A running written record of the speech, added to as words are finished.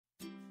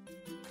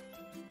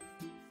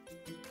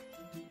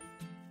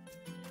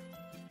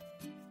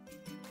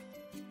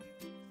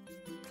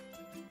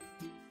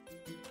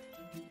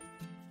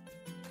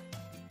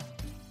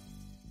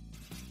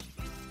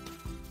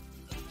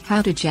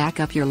How to jack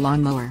up your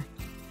lawnmower.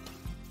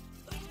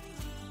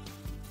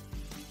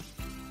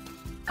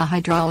 A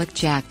hydraulic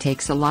jack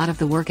takes a lot of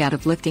the work out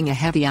of lifting a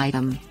heavy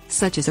item,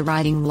 such as a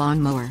riding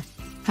lawnmower.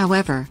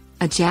 However,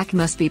 a jack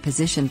must be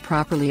positioned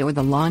properly or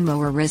the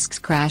lawnmower risks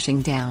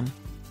crashing down.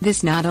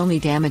 This not only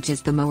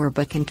damages the mower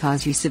but can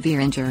cause you severe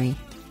injury.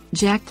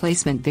 Jack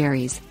placement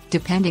varies,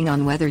 depending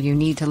on whether you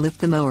need to lift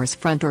the mower's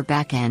front or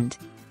back end.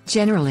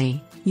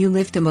 Generally, you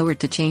lift a mower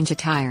to change a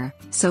tire,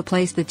 so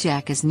place the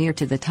jack as near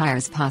to the tire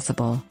as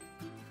possible.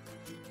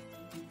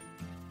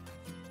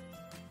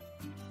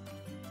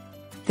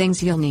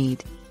 Things you'll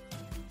need: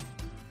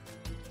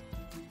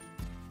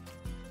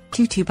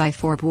 2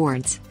 2x4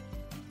 boards.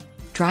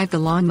 Drive the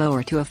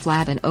lawnmower to a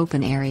flat and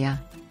open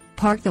area.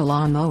 Park the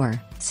lawnmower,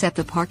 set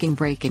the parking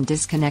brake and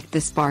disconnect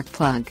the spark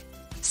plug.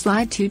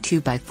 Slide 2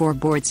 2x4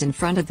 boards in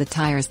front of the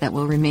tires that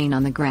will remain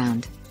on the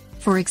ground.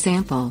 For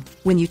example,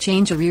 when you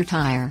change a rear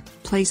tire,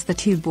 place the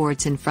 2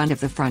 boards in front of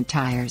the front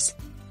tires.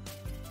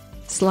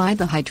 Slide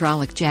the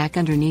hydraulic jack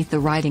underneath the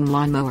riding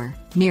lawnmower,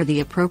 near the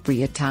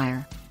appropriate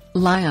tire.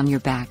 Lie on your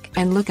back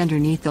and look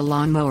underneath the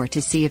lawnmower to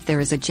see if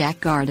there is a jack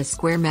guard, a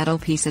square metal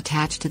piece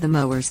attached to the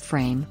mower's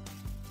frame.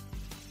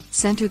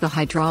 Center the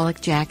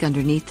hydraulic jack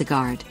underneath the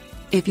guard.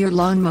 If your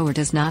lawnmower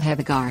does not have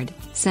a guard,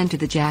 center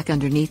the jack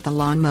underneath the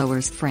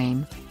lawnmower's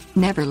frame.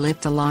 Never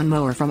lift the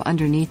lawnmower from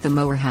underneath the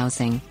mower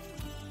housing.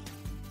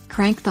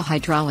 Crank the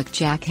hydraulic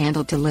jack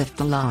handle to lift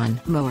the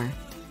lawnmower.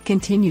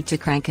 Continue to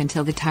crank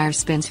until the tire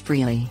spins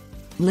freely.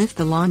 Lift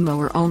the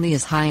lawnmower only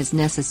as high as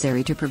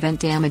necessary to prevent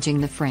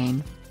damaging the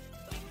frame.